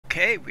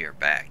Okay, we are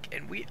back,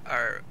 and we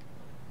are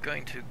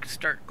going to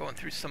start going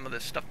through some of the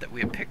stuff that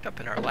we had picked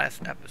up in our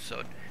last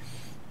episode.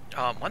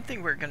 One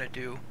thing we're going to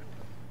do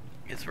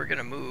is we're going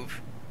to move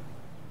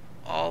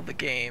all the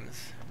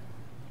games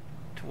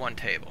to one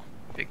table,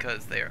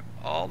 because they're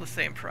all the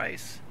same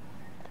price,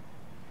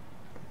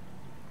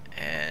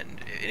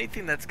 and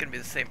anything that's going to be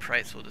the same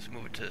price, we'll just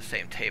move it to the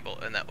same table,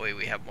 and that way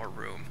we have more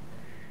room.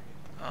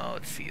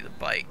 Let's see, the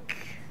bike.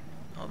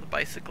 Oh, the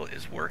bicycle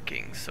is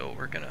working, so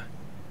we're going to...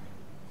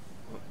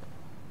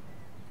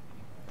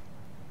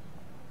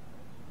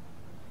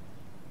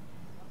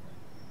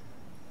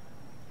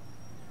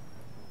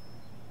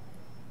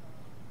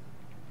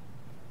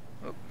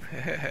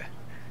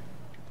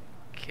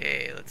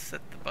 Okay, let's set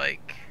the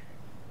bike.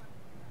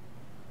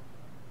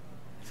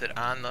 Is it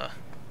on the...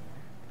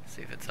 Let's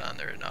see if it's on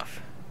there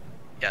enough.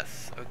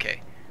 Yes,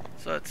 okay.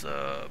 So it's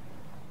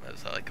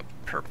like a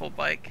purple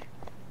bike.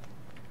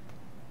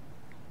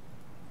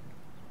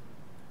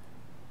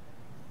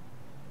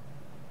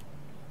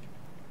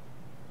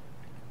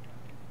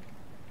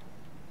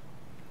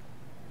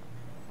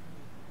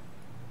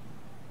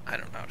 I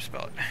don't know how to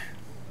spell it.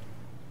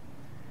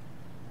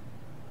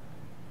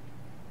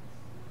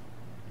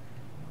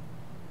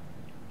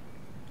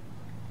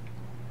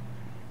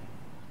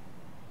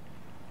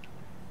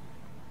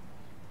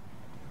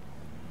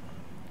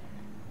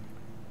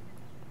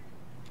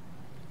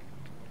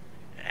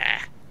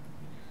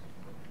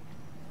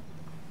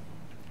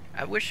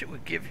 I wish it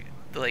would give you,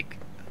 like,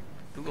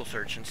 Google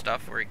search and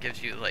stuff, where it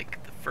gives you,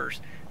 like, the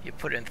first, you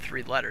put in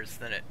 3 letters,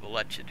 then it will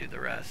let you do the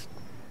rest.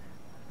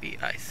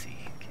 B-I-C,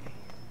 okay.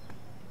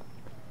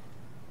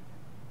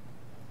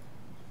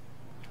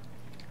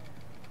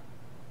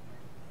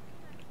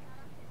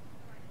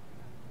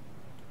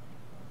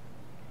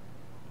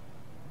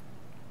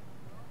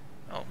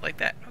 Oh, like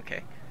that,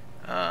 okay.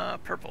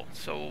 Purple,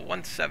 so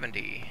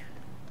 170.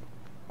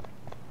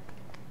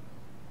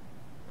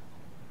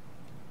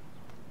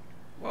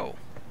 Whoa.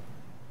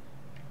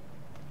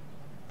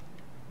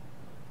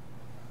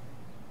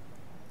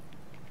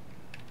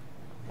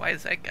 Why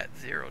has that got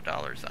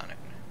 $0 on it?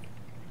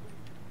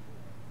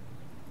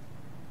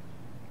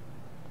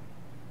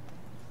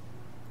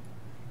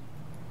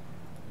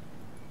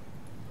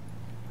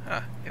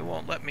 Huh, it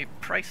won't let me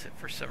price it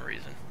for some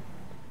reason.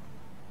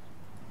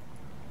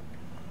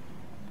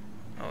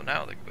 Oh,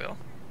 now they will.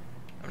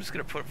 I'm just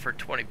gonna put it for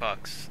 20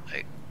 bucks.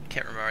 I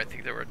can't remember, I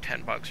think there were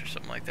 10 bucks or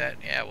something like that.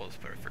 Yeah, we'll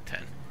just put it for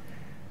 10.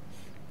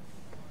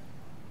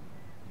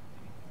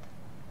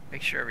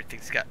 Make sure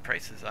everything's got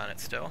prices on it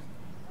still.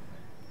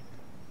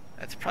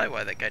 That's probably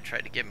why that guy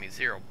tried to give me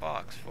 $0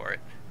 for it.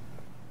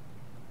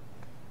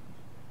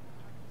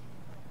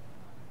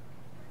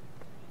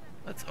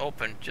 Let's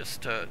open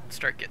just to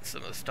start getting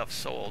some of the stuff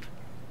sold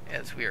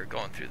as we are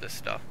going through this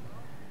stuff.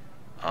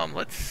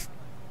 Let's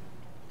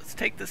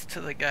take this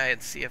to the guy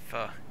and see if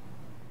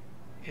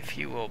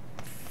he will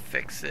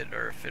fix it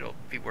or if it'll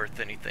be worth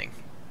anything.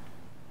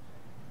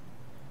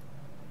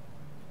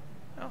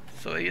 Oh,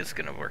 so he is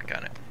gonna work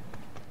on it.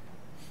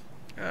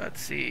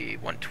 Let's see,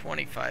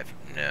 125.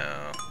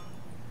 No,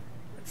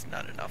 that's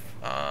not enough.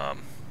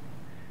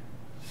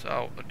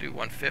 So we'll do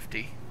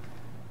 150.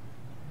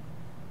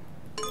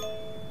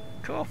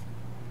 Cool.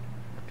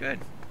 Good.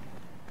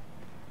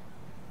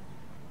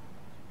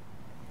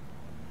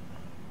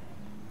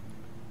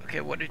 Okay,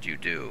 what did you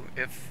do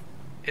if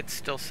it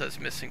still says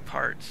missing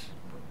parts?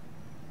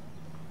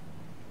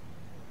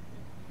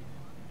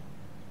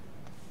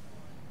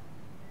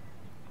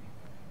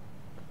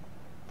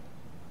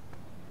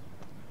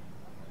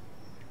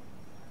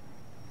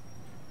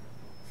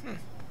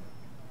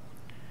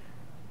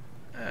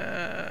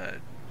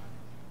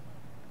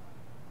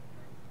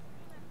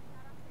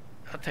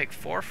 I'll take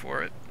 4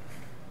 for it.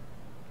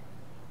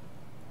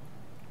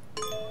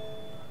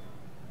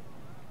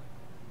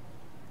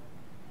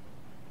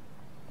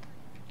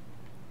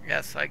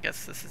 Yes, I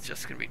guess this is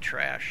just gonna be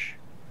trash.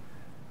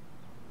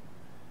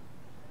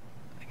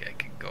 I think I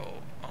could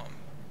go,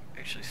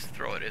 actually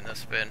throw it in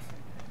this bin.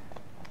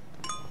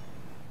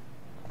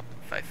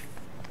 If I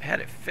had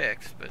it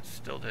fixed, but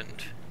still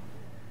didn't.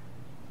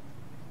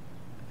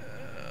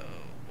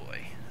 Oh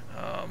boy.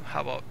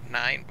 How about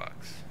 9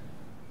 bucks?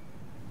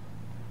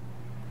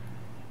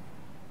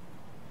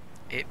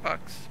 8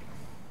 bucks?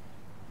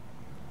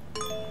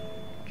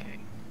 Okay.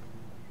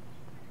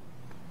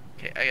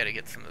 Okay, I gotta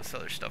get some of this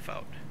other stuff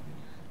out.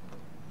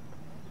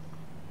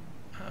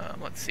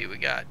 Let's see, we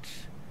got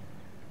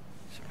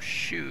some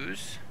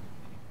shoes.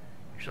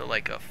 These are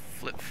like a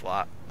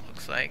flip-flop,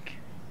 looks like.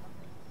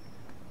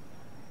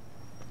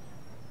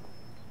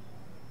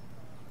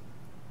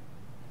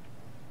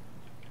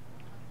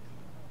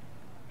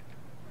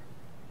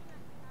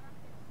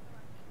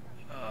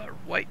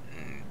 White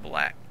and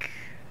black.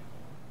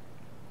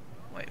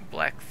 White and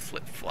black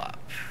flip-flop.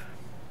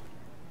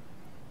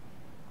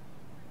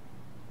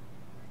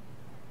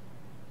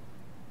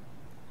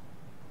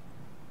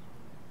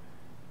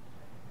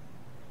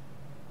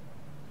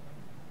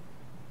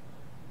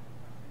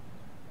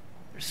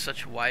 There's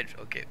such wide...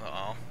 Okay,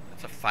 oh,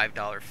 that's a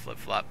 $5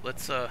 flip-flop.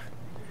 Let's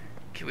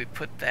Can we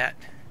put that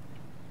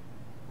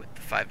with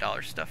the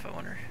 $5 stuff, I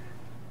wonder?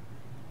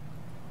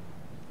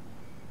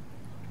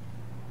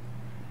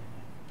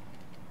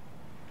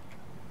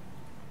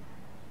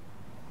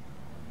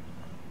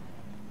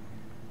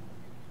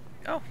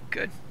 Oh,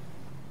 good.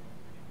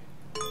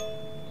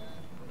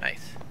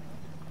 Nice.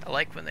 I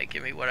like when they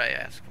give me what I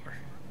ask for.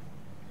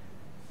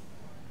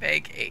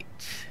 Bag 8.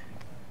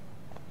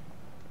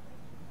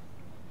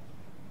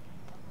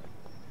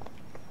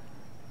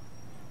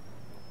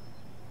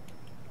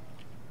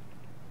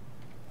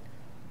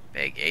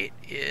 Bag 8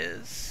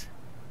 is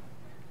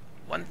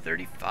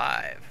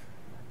 $135.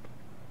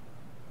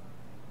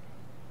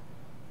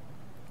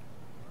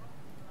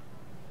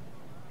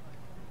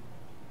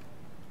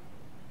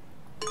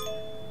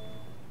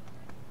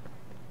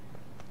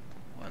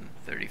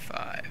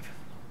 $135.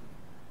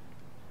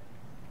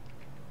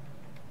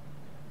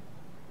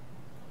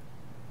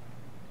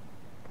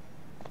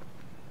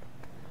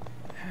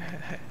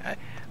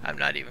 I'm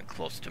not even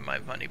close to my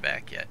money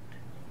back yet.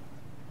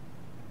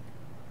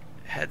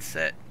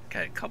 Headset,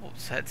 got a couple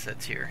of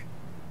headsets here.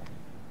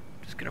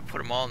 Just gonna put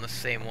them all in the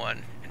same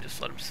one and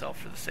just let them sell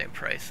for the same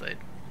price.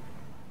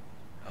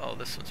 Oh,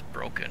 this one's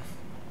broken.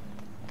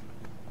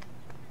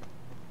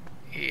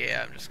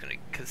 Yeah, I'm just gonna,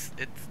 cause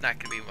it's not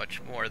gonna be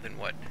much more than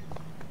what.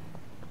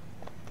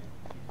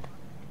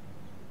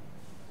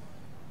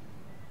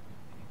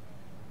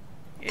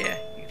 Yeah,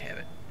 you can have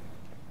it.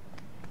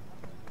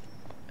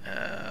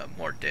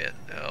 More dead.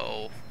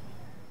 Oh,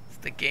 it's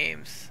the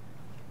games.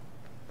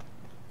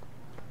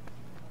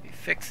 He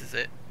fixes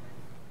it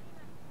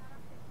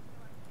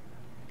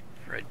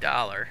for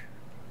 $1.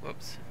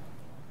 Whoops.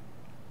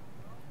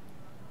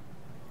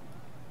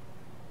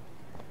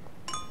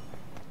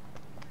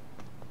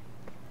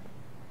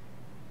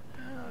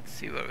 Let's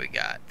see what we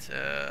got.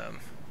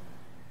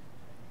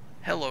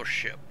 Hello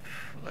Ship.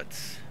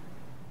 Let's.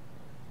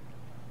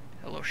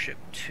 Hello Ship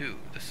 2.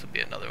 This will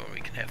be another one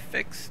we can have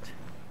fixed.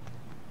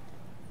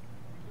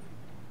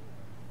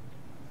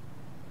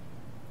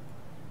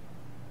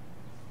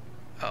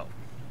 Oh.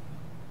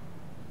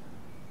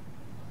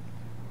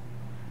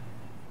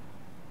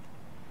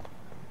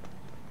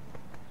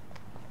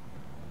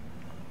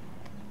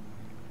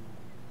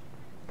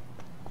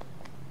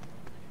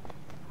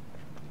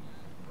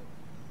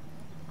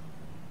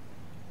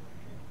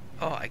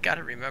 Oh, I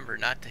gotta remember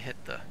not to hit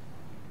the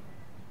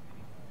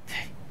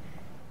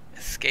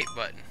escape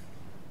button.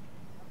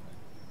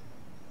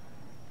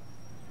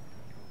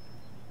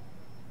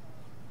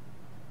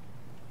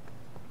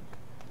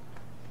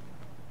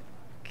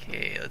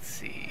 Okay, let's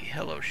see.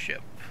 Hello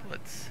Ship.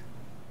 Let's.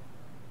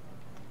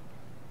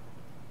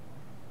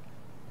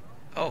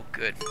 Oh,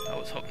 good. I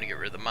was hoping to get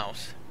rid of the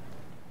mouse.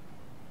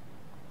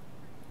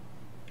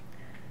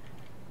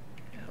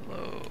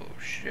 Hello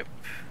Ship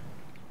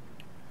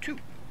 2.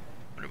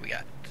 What do we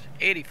got?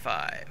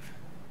 85.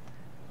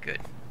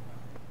 Good.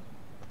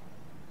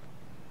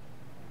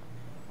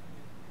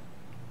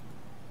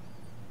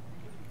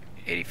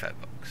 $85.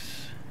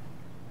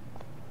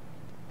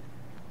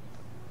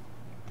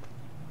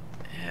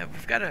 Yeah,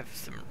 we've got to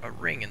have a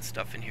ring and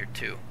stuff in here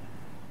too.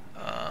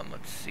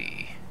 Let's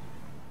see.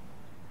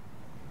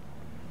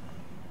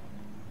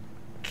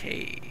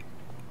 KEA.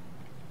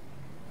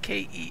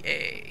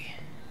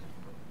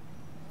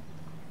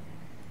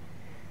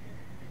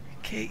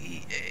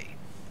 KEA.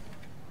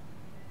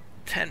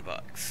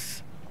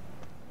 $10.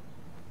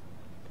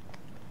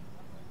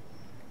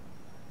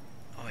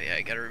 Oh yeah,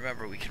 I gotta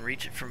remember we can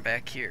reach it from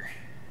back here.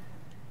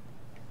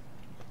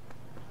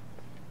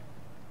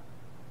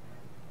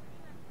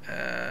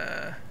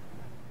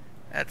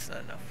 That's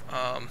not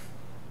enough.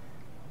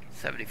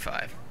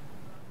 75.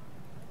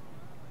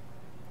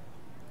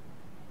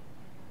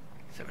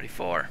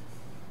 74.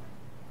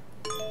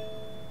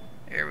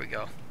 There we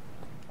go.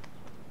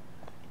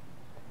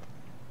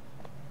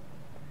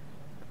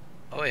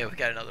 Oh yeah, we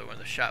got another one of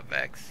the shop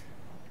vacs.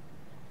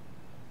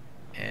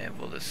 And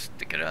we'll just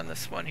stick it on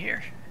this one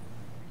here.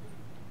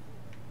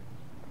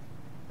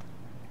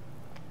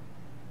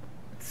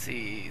 Let's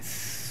see,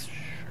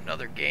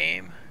 another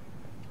game.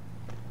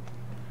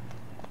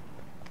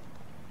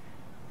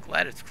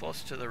 Glad it's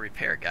close to the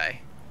repair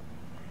guy.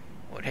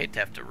 Would hate to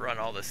have to run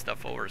all this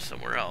stuff over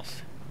somewhere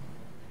else.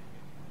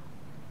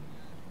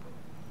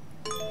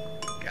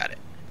 Got it.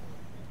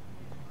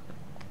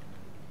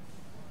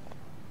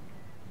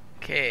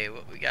 Okay,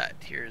 what we got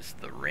here's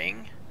the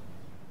ring.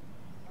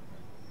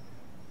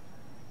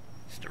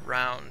 Just a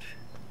round.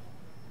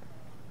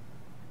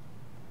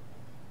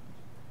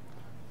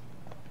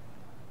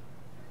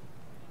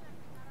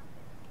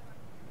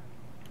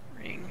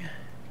 Ring.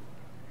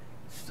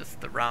 It's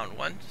just the round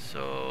one,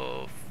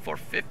 so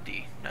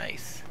 $450.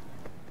 Nice.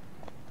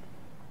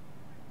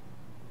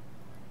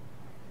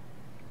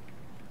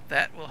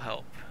 That will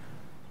help.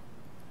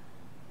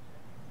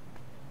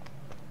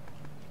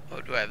 Oh,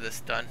 do I have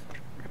this done?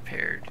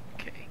 Repaired.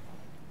 Okay.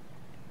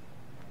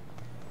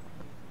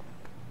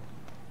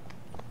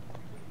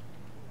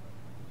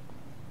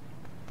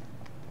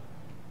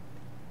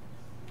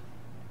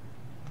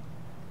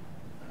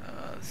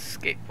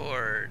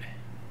 Skateboard.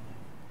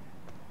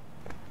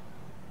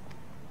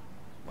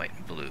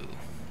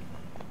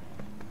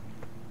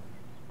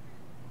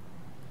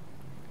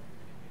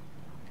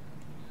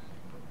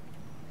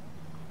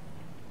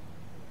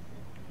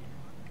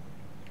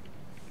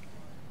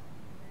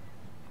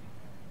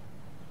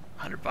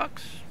 $100.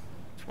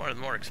 It's one of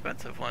the more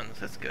expensive ones.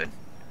 That's good.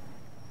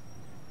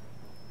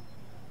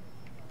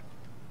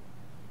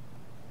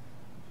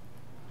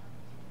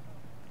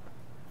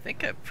 I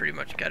think I've pretty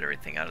much got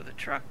everything out of the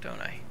truck,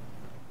 don't I?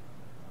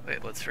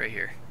 Wait, what's right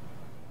here?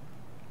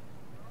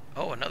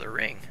 Oh, another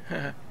ring.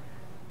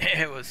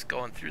 It was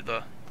going through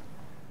the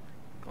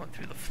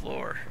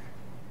floor.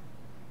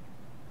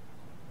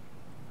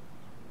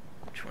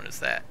 Which one is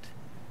that?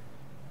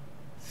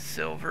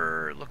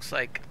 Silver, looks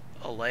like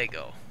a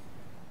Lego.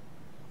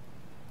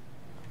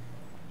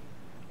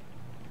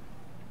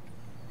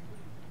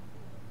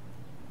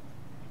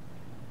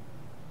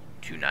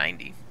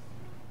 $290.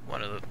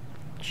 One of the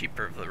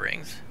cheaper of the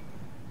rings.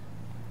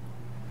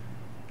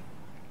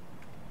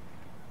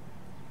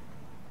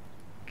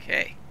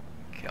 Okay,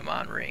 come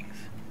on, rings.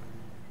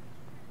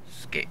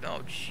 Skate.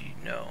 Oh, gee,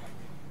 no.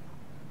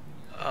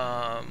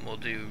 We'll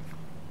do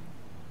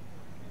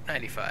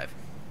 95.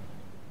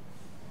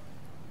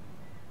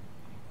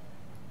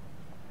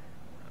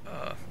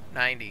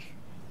 90.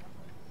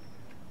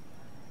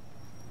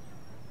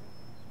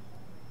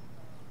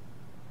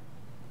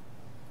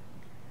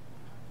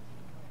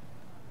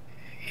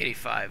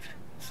 $85.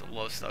 It's the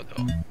lowest I'll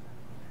go.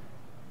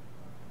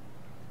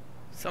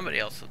 Somebody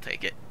else will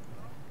take it.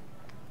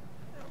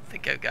 I don't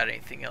think I've got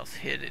anything else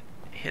hidden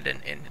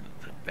in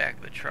the back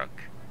of the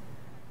truck.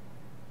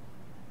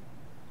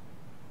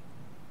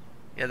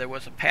 Yeah, there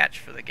was a patch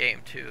for the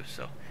game too,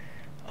 so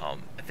I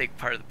think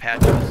part of the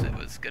patch was it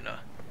was gonna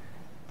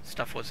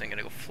stuff wasn't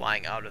gonna go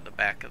flying out of the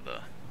back of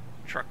the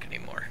truck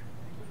anymore.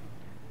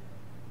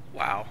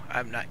 Wow,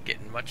 I'm not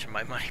getting much of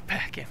my money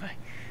back, am I?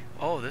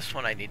 Oh, this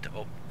one I need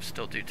to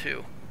still do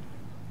too.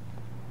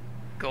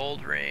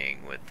 Gold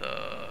ring with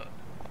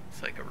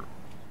it's like a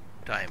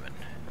diamond.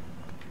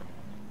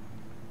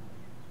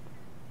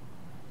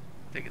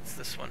 I think it's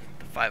this one,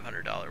 the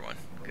 $500 one.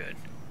 Good.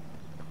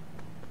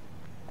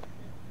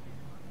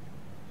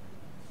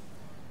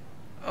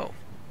 Oh.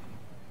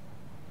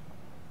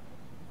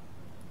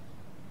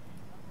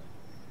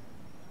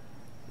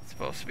 It's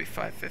supposed to be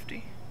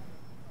 $550.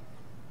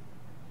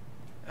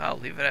 I'll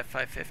leave it at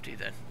 $550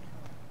 then.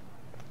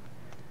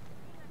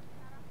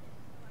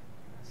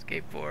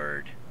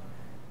 Skateboard.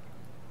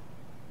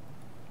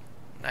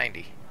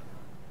 90.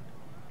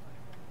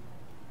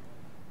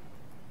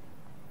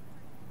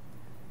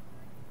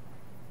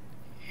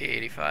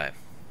 $85.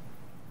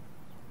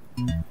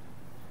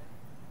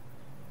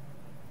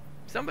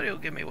 Somebody will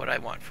give me what I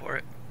want for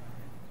it.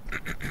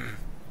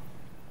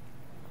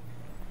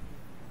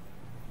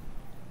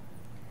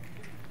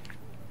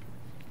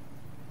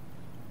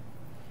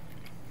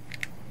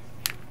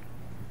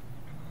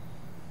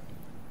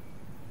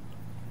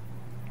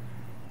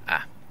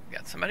 Ah,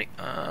 got somebody.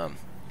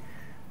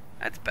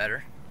 That's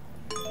better.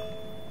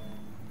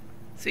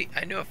 See,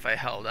 I knew if I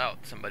held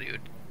out, somebody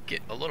would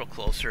get a little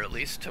closer at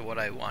least to what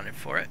I wanted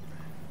for it.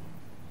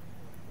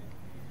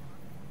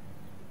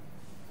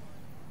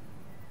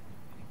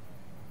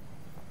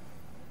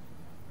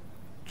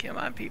 Come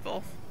on,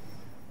 people.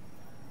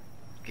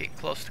 Getting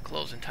close to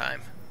closing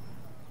time.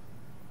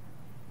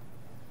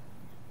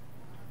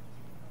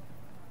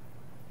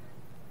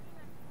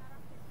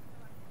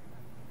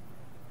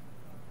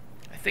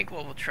 I think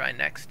what we'll try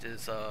next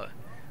is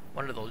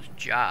one of those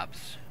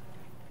jobs.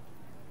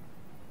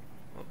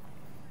 Whoop.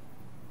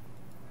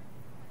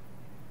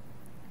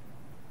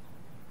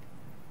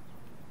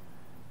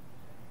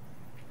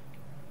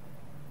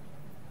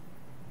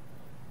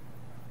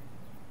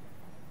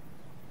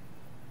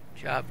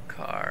 Job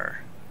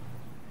car,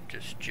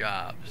 just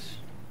jobs.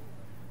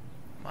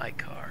 My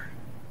car.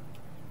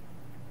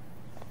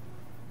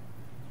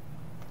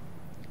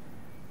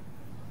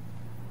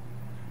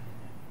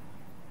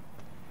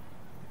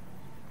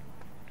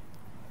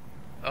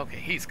 Okay,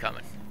 he's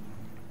coming.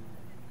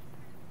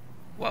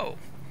 Whoa,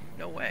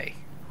 no way.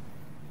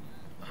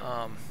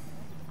 How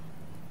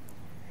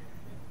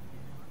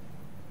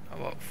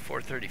about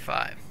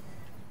 435?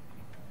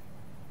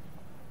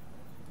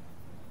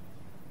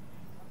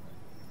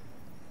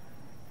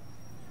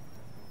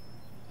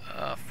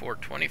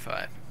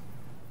 $425.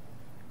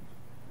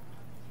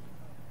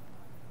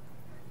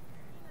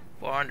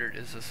 400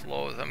 is as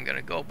low as I'm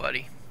gonna go,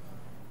 buddy.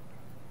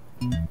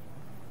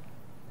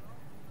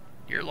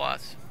 Your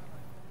loss.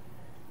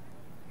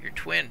 Your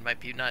twin might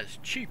be not as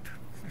cheap.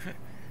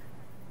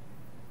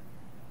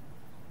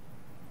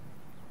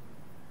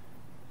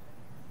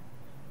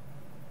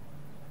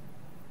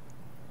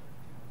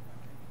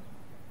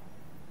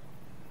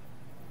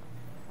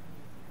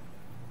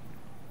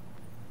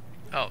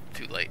 Oh,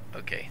 too late.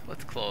 Okay,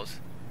 let's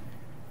close.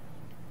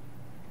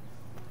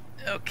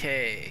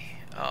 Okay,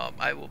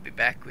 I will be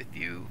back with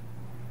you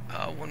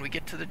when we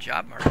get to the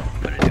job mark.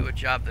 I'm going to do a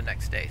job the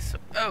next day. So,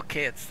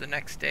 okay, it's the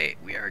next day.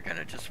 We are going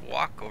to just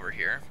walk over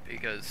here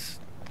because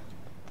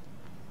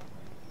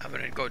I'm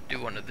going to go do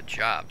one of the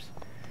jobs.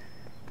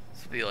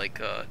 This will be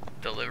like a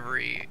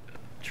delivery,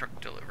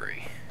 truck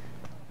delivery.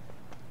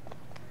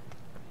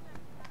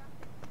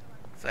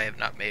 So I have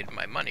not made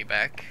my money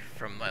back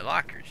from my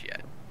lockers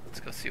yet. Let's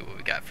go see what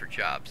we got for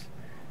jobs.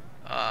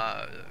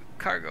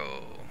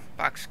 cargo,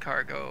 box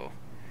cargo.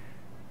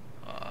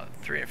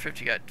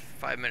 350 got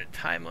 5-minute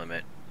time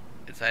limit.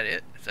 Is that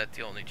it? Is that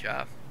the only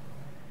job?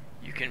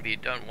 You can be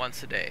done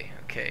once a day.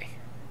 Okay.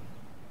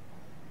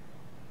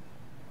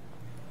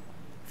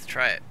 Let's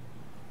try it.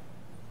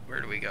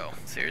 Where do we go?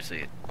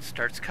 Seriously, it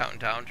starts counting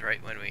down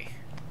right when we...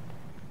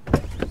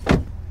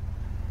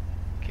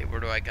 Okay,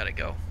 where do I gotta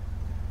go?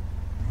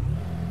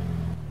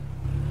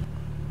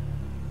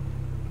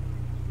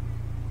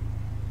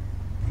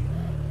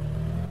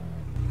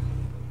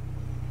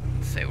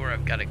 Say where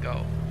I've gotta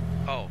go.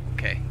 Oh,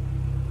 okay.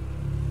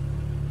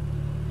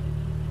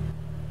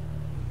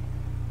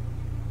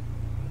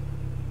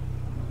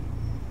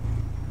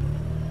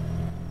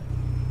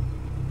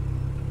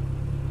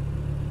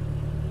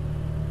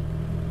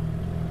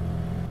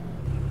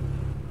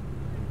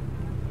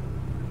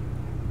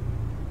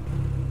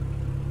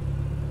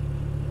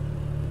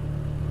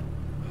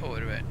 Oh,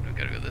 wait a minute. We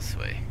gotta go this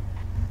way.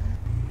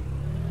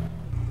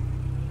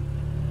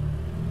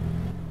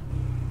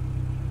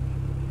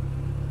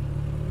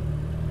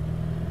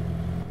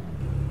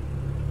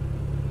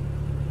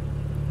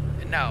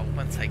 Now,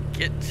 once I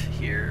get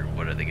here,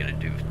 what are they going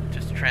to do?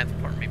 Just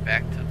transport me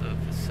back to the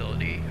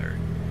facility? Or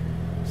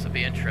this will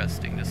be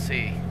interesting to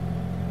see.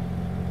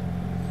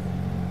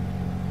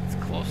 It's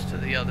close to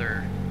the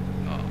other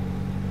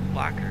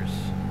lockers.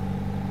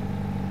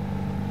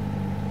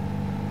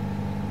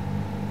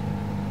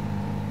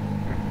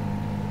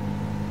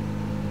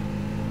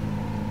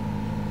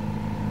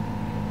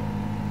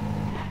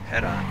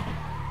 Head on.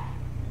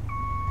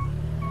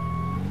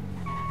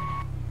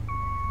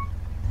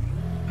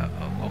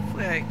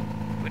 Hopefully I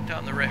went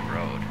down the right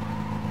road.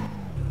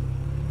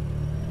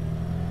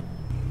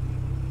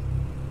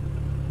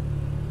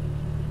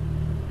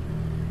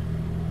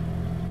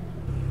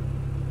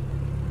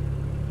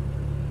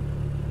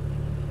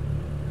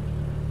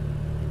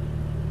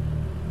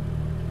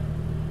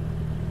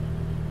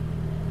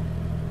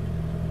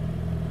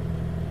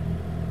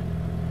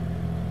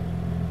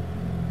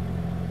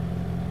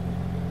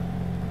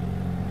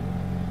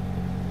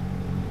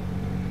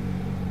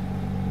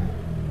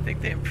 I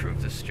think they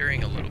improved the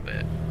steering a little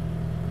bit.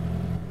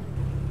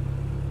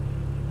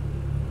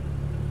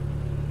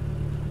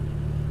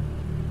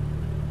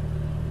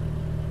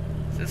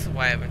 This is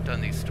why I haven't done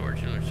these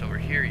storage units over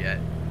here yet.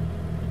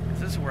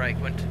 This is where I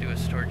went to do a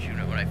storage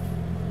unit when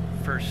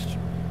I first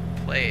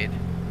played.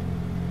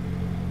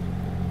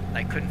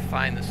 I couldn't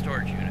find the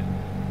storage unit.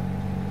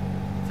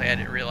 So I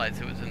didn't realize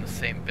it was in the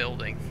same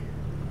building.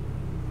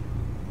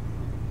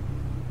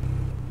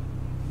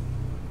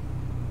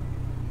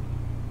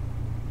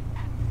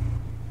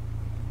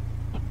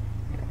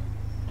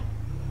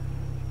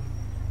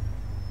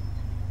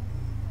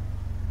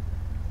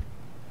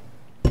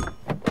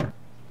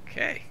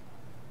 Okay.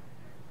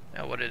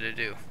 Now what did it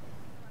do?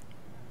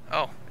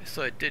 Oh,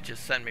 so it did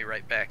just send me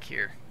right back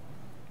here.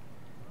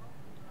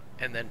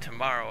 And then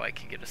tomorrow I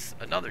can get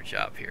another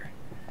job here.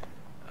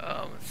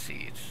 Let's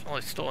see, it's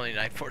only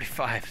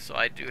 9:45, so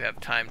I do have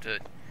time to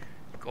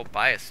go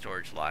buy a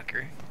storage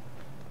locker.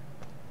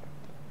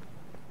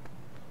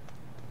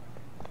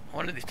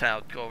 One of these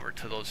times I'll go over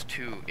to those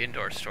 2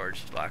 indoor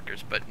storage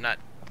lockers, but not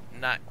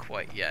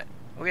quite yet.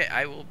 Okay,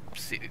 I will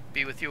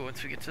be with you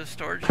once we get to the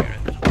storage unit.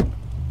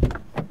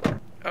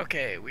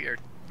 Okay, we are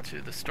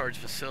to the storage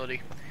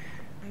facility.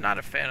 I'm not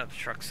a fan of the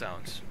truck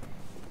sounds.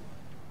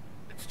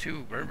 It's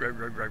too...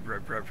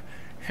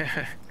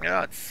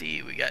 Let's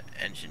see, we got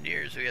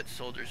engineers, we got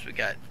soldiers, we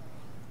got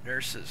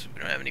nurses.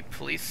 We don't have any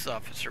police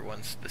officer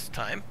ones this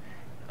time.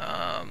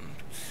 Let's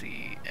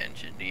see,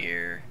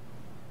 engineer,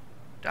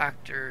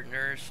 doctor,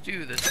 nurse,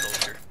 do the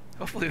soldier.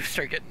 Hopefully we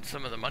start getting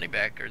some of the money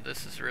back, or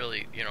this is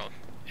really, you know,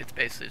 it's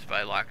basically just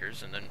buy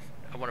lockers, and then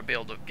I want to be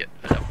able to get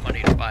enough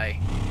money to buy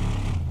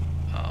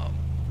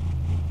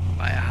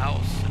a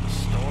house and a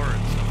store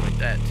and stuff like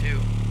that too.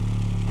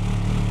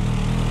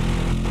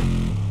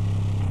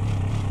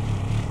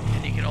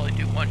 And you can only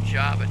do 1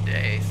 job a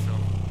day, so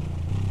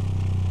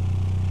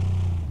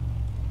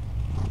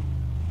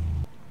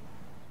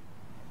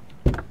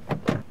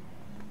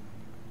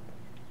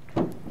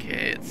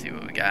okay, let's see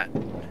what we got.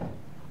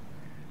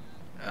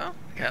 Oh,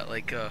 we got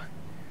like a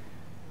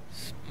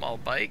small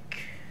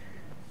bike.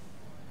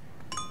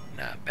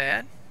 Not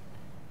bad.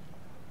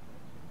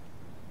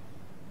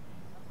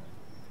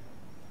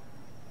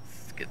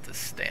 Get this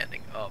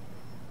standing up.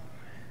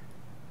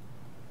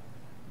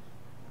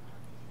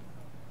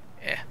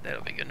 Yeah,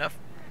 that'll be good enough.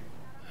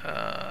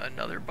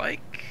 Another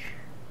bike.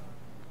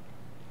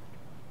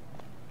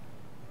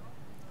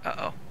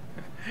 Uh-oh.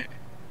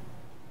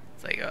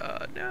 It's like,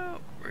 no,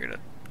 we're gonna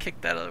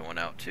kick that other one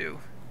out too.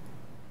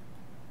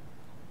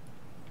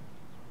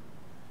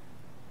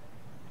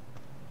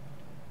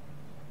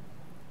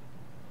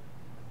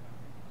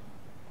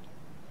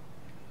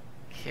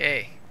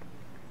 Okay.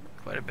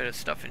 Quite a bit of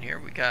stuff in here.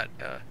 We got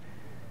a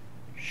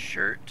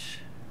shirt.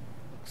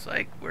 Looks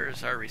like,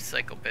 where's our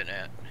recycle bin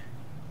at?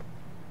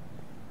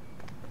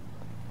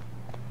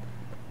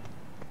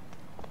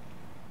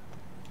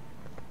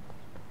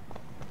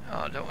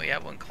 Oh, don't we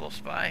have one close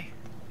by?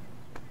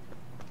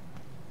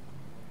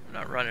 I'm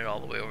not running all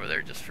the way over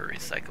there just for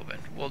recycle bin.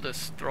 We'll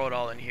just throw it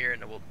all in here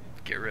and then we'll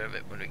get rid of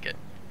it when we get...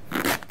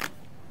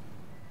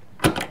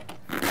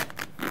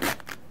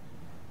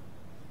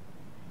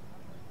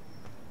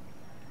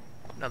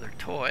 Another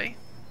toy.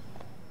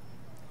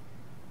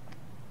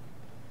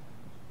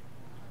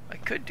 What I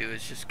could do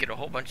is just get a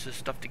whole bunch of this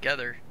stuff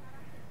together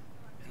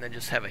and then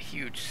just have a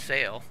huge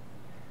sale.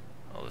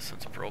 Oh, this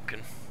one's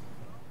broken.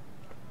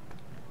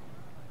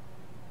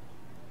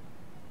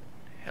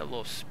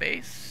 Hello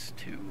Space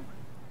 2.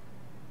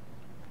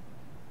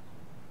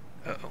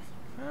 Uh-oh.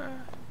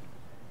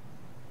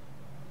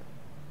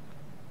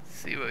 Let's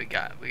see what we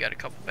got. We got a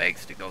couple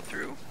bags to go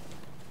through.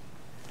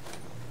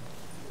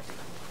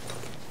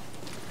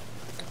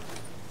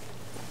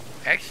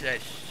 Actually, I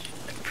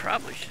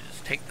probably should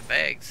just take the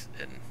bags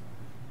and...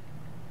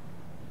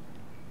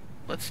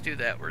 Let's do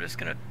that. We're just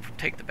going to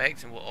take the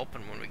bags and we'll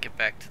open when we get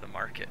back to the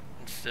market.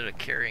 Instead of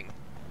carrying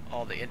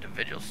all the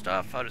individual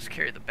stuff, I'll just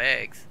carry the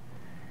bags.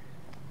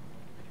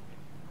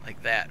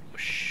 Like that will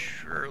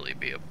surely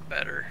be a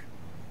better...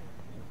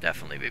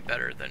 Definitely be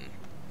better than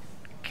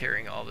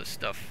carrying all this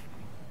stuff.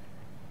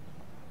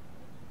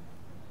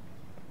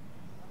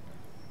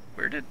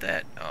 Where did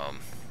that,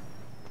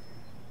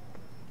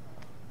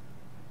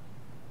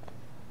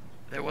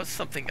 there was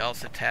something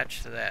else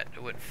attached to that.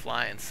 It went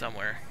flying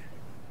somewhere.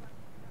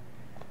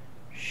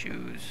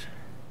 Shoes.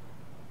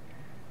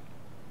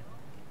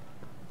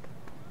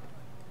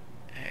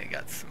 I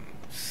got some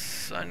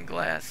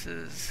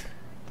sunglasses.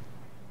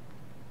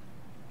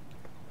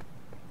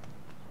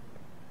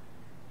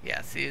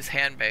 Yeah, see these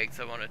handbags,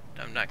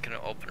 I'm not gonna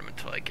open them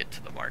until I get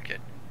to the market.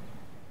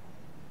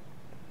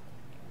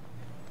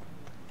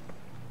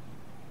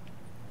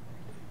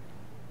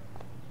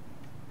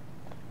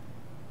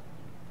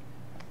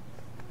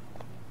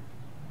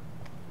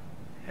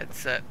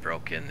 Headset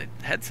broken.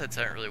 The headsets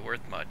aren't really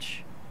worth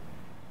much.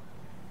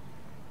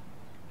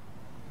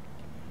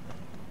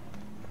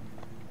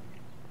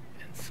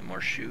 And some more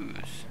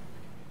shoes.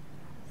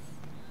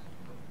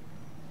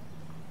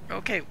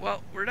 Okay,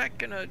 well, we're not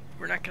gonna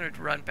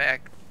run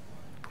back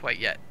quite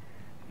yet.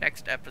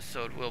 Next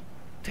episode we'll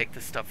take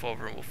this stuff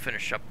over and we'll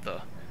finish up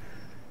the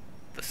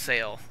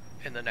sale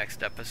in the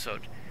next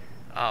episode.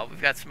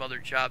 We've got some other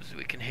jobs that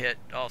we can hit.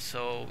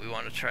 Also, we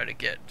want to try to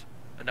get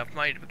enough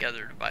money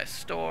together to buy a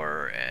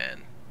store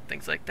and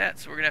things like that.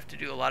 So we're gonna have to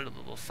do a lot of the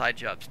little side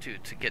jobs too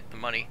to get the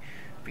money,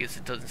 because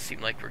it doesn't seem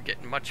like we're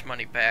getting much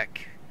money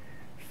back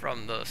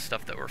from the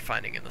stuff that we're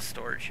finding in the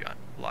storage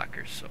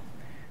lockers. So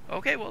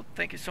okay, well,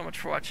 thank you so much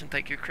for watching.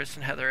 Thank you, Chris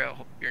and Heather. I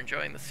hope you're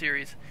enjoying the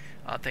series.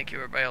 Thank you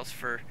everybody else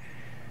for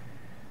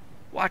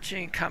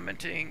watching,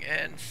 commenting,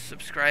 and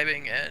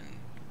subscribing, and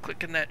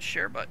clicking that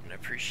share button. I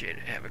appreciate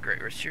it. Have a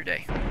great rest of your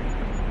day.